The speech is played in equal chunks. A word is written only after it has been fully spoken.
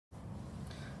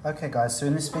Okay guys, so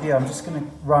in this video I'm just going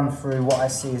to run through what I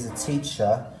see as a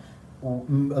teacher a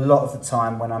lot of the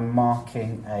time when I'm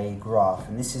marking a graph,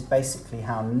 and this is basically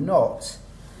how not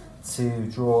to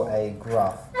draw a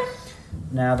graph.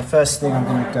 Now the first thing I'm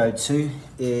going to go to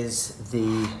is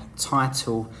the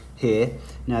title here.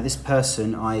 Now this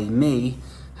person, i.e. me,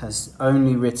 has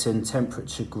only written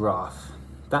temperature graph.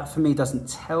 That for me doesn't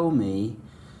tell me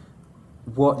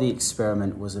what the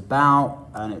experiment was about,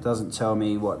 and it doesn't tell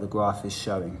me what the graph is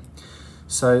showing.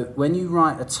 So when you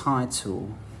write a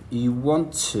title, you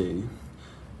want to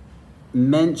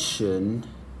mention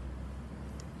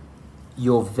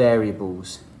your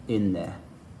variables in there,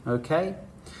 okay?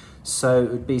 So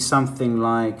it would be something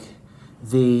like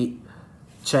the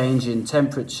change in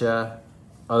temperature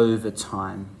over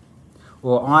time.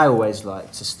 Or I always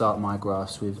like to start my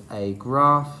graphs with a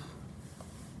graph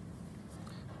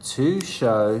to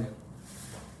show,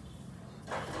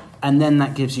 and then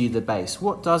that gives you the base.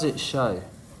 What does it show?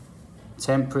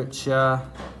 Temperature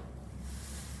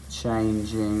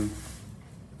changing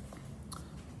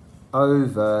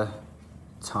over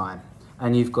time.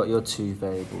 And you've got your two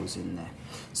variables in there.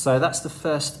 So that's the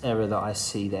first error that I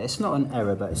see there. It's not an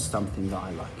error, but it's something that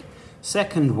I like.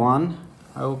 Second one,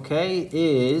 okay,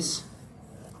 is,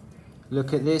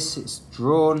 look at this, it's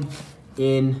drawn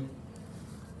in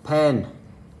pen.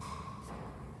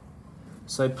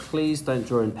 So please don't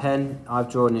draw in pen.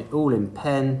 I've drawn it all in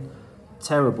pen.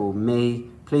 Terrible me.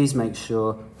 Please make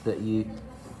sure that you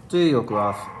do your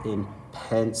graph in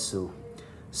pencil.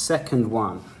 Second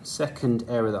one, second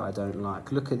error that I don't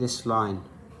like. Look at this line.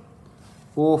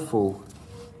 Awful.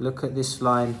 Look at this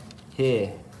line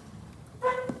here.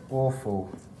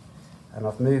 Awful. And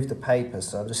I've moved the paper,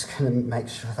 so I'm just going to make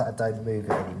sure that I don't move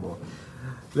it anymore.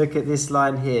 Look at this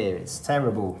line here. It's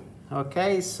terrible.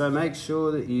 Okay, so make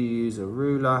sure that you use a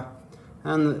ruler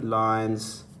and that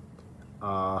lines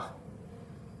are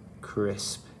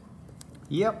crisp.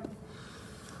 Yep.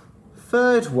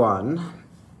 Third one,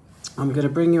 I'm going to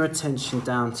bring your attention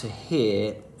down to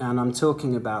here, and I'm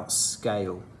talking about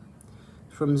scale.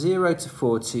 From 0 to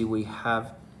 40, we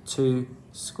have 2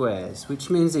 squares, which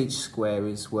means each square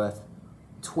is worth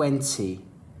 20.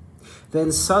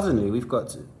 Then suddenly we've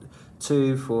got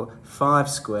 2, 4, 5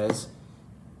 squares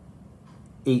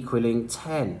equaling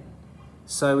 10.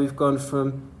 So we've gone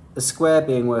from a square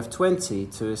being worth 20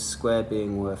 to a square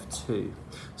being worth 2.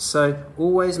 So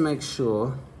always make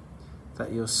sure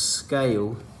that your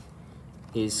scale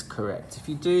is correct. If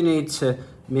you do need to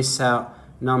miss out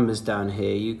numbers down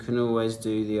here, you can always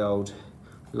do the old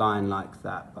line like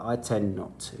that, but I tend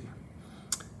not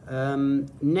to.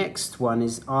 Next one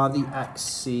is, are the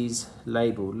axes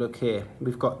labelled? Look here,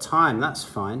 we've got time, that's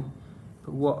fine,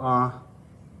 but what are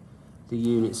the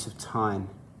units of time?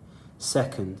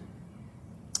 Second.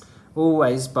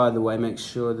 Always, by the way, make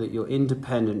sure that your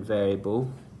independent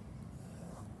variable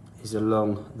is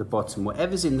along the bottom.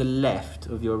 Whatever's in the left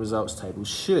of your results table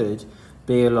should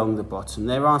be along the bottom.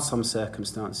 There are some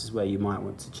circumstances where you might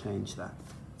want to change that.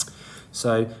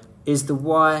 So, is the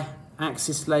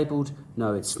y-axis labelled?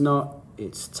 No, it's not.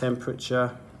 It's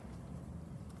temperature,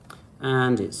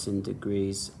 and it's in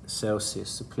degrees Celsius.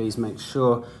 So please make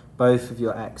sure both of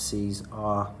your axes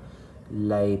are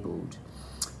labelled.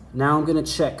 Now I'm going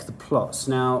to check the plots.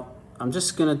 Now I'm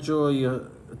just going to draw your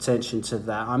attention to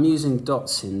that. I'm using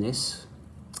dots in this,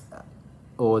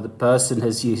 or the person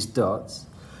has used dots.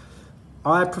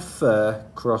 I prefer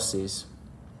crosses.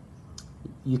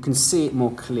 You can see it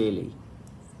more clearly.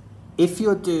 If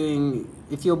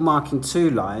you're marking two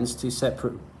lines, two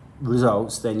separate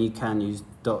results, then you can use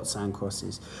dots and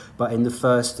crosses. But in the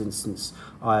first instance,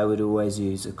 I would always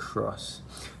use a cross.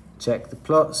 Check the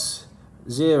plots.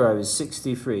 0 is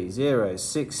 63, 0 is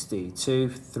 60, 2,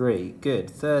 3, good,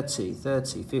 30,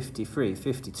 30, 53,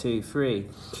 52, 3,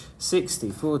 60,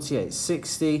 48,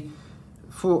 60,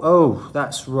 4, oh,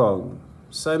 that's wrong.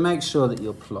 So make sure that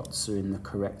your plots are in the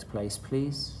correct place,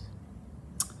 please.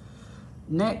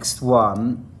 Next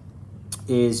one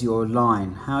is your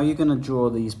line. How are you going to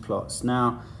draw these plots?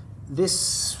 Now,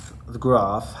 the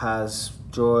graph has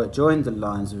joined the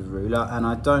lines with a ruler,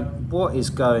 and what is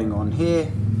going on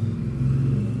here?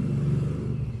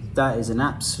 That is an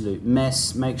absolute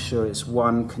mess. Make sure it's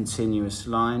one continuous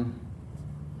line.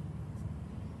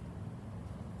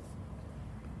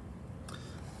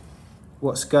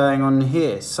 What's going on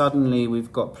here? Suddenly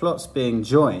we've got plots being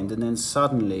joined, and then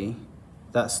suddenly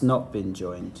that's not been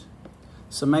joined.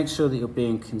 So make sure that you're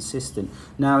being consistent.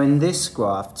 Now in this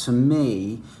graph, to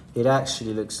me, it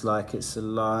actually looks like it's a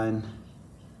line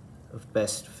of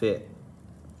best fit,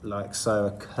 like so,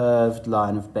 a curved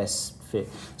line of best fit.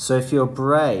 So if you're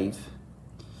brave,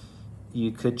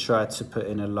 you could try to put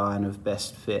in a line of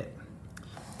best fit.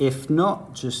 If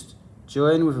not, just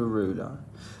join with a ruler.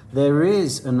 There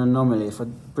is an anomaly. If I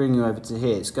bring you over to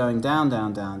here, it's going down,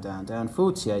 down, down, down, down,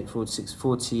 48, 46,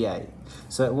 48.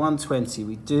 So at 120,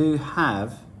 we do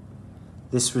have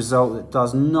this result that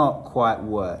does not quite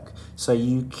work. So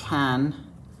you can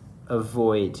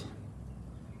avoid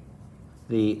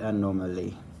the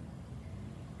anomaly.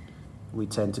 We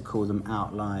tend to call them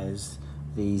outliers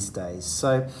these days.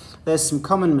 So there's some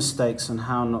common mistakes on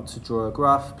how not to draw a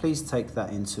graph. Please take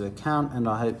that into account, and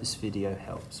I hope this video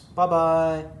helps. Bye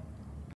bye.